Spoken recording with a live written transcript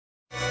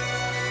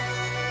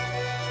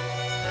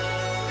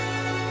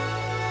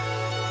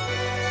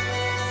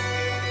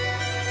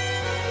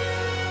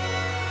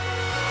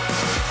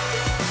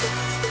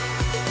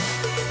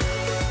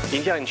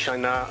India and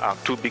China are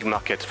two big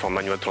markets for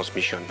manual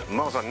transmission.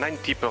 More than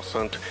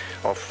 90%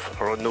 of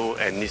Renault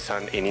and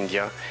Nissan in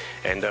India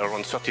and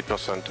around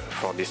 30%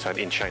 for Nissan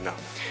in China.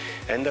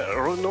 And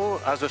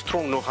Renault has a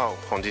strong know-how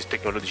on this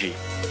technology.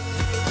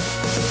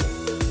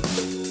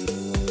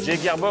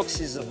 J-Gearbox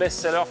is the best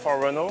seller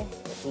for Renault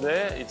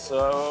today. It's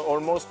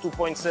almost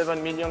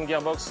 2.7 million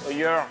gearbox a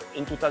year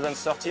in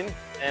 2013.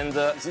 And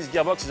this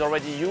gearbox is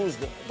already used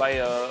by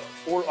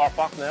all our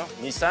partners,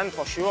 Nissan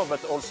for sure,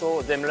 but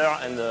also Daimler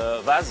and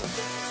Vaz.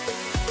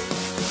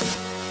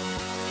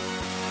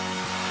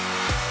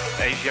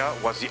 Asia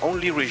was the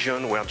only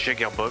region where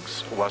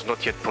J-Gearbox was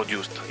not yet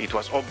produced. It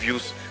was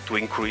obvious to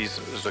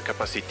increase the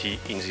capacity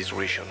in this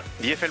region.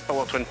 The FL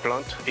powertrain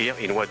plant here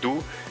in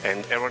Wadhu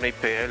and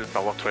RNAPL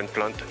powertrain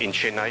plant in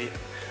Chennai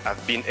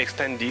have been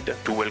extended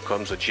to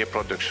welcome the J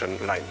production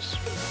lines.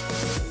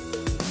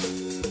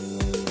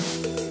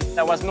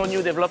 There was no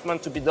new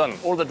development to be done.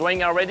 All the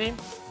drawings are ready,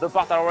 the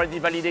parts are already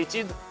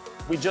validated.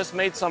 We just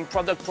made some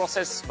product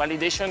process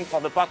validation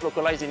for the part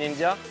localized in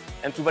India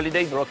and to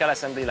validate the local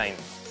assembly line.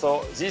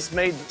 So this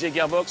made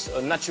J-Gearbox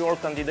a natural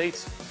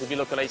candidate to be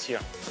localized here.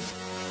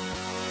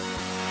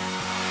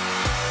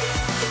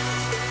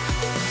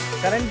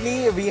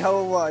 Currently, we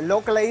have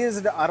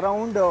localized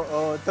around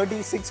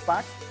 36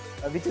 parts,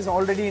 which is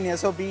already in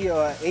SOP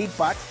 8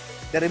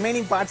 parts. The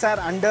remaining parts are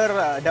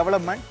under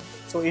development,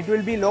 so it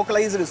will be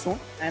localized soon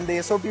and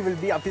the SOP will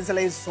be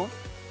officialized soon.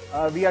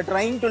 We are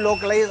trying to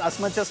localize as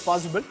much as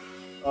possible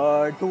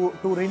to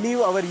relieve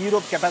our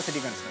Europe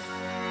capacity constraint.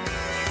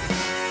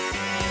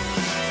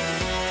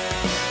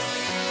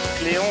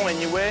 Cléon,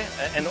 anyway,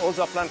 and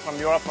other plants from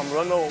Europe, from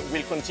Renault,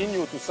 will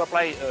continue to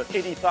supply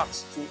KD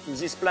parts to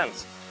these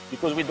plants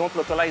because we don't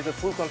localize the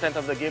full content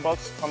of the gearbox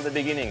from the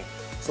beginning.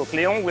 So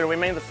Cléon will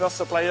remain the first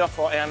supplier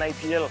for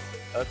RNAPL,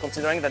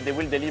 considering that they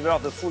will deliver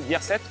the full gear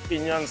set,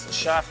 pinions,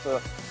 shaft,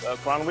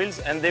 crown wheels,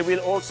 and they will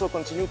also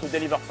continue to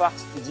deliver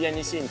parts to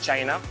DNEC in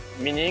China,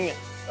 meaning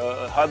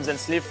hubs and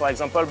sleeves, for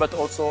example, but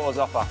also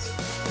other parts.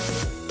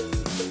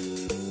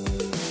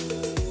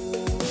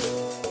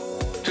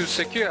 To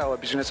secure our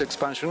business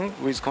expansion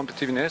with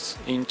competitiveness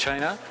in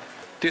China,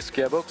 this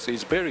gearbox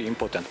is a very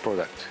important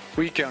product.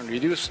 We can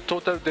reduce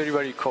total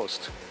delivery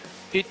cost.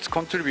 It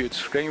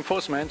contributes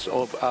reinforcement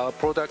of our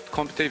product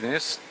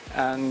competitiveness,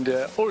 and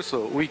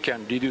also we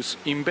can reduce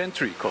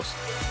inventory cost.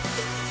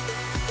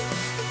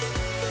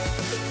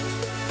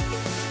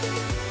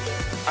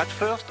 At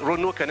first,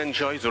 Renault can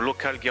enjoy the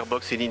local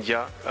gearbox in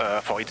India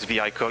for its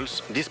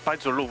vehicles, despite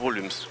the low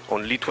volumes,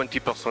 only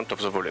 20%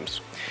 of the volumes.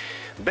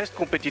 Best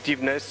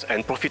competitiveness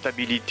and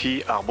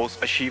profitability are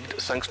both achieved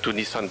thanks to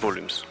Nissan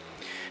volumes.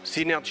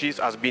 Synergies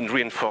have been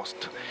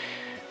reinforced.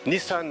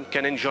 Nissan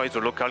can enjoy the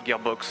local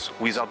gearbox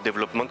without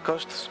development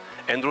costs,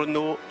 and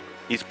Renault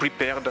is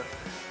prepared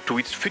to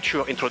its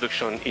future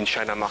introduction in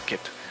China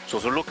market. So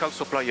the local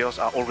suppliers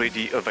are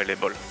already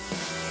available.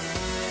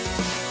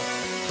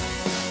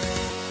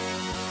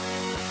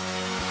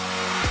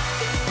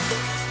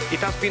 It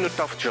has been a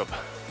tough job,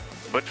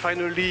 but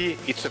finally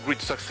it's a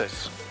great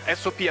success.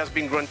 SOP has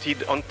been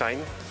granted on time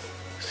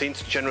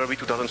since January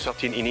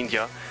 2013 in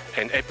India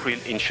and April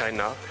in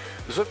China.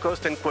 The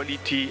cost and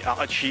quality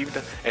are achieved,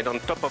 and on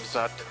top of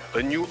that,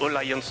 a new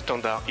alliance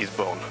standard is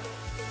born.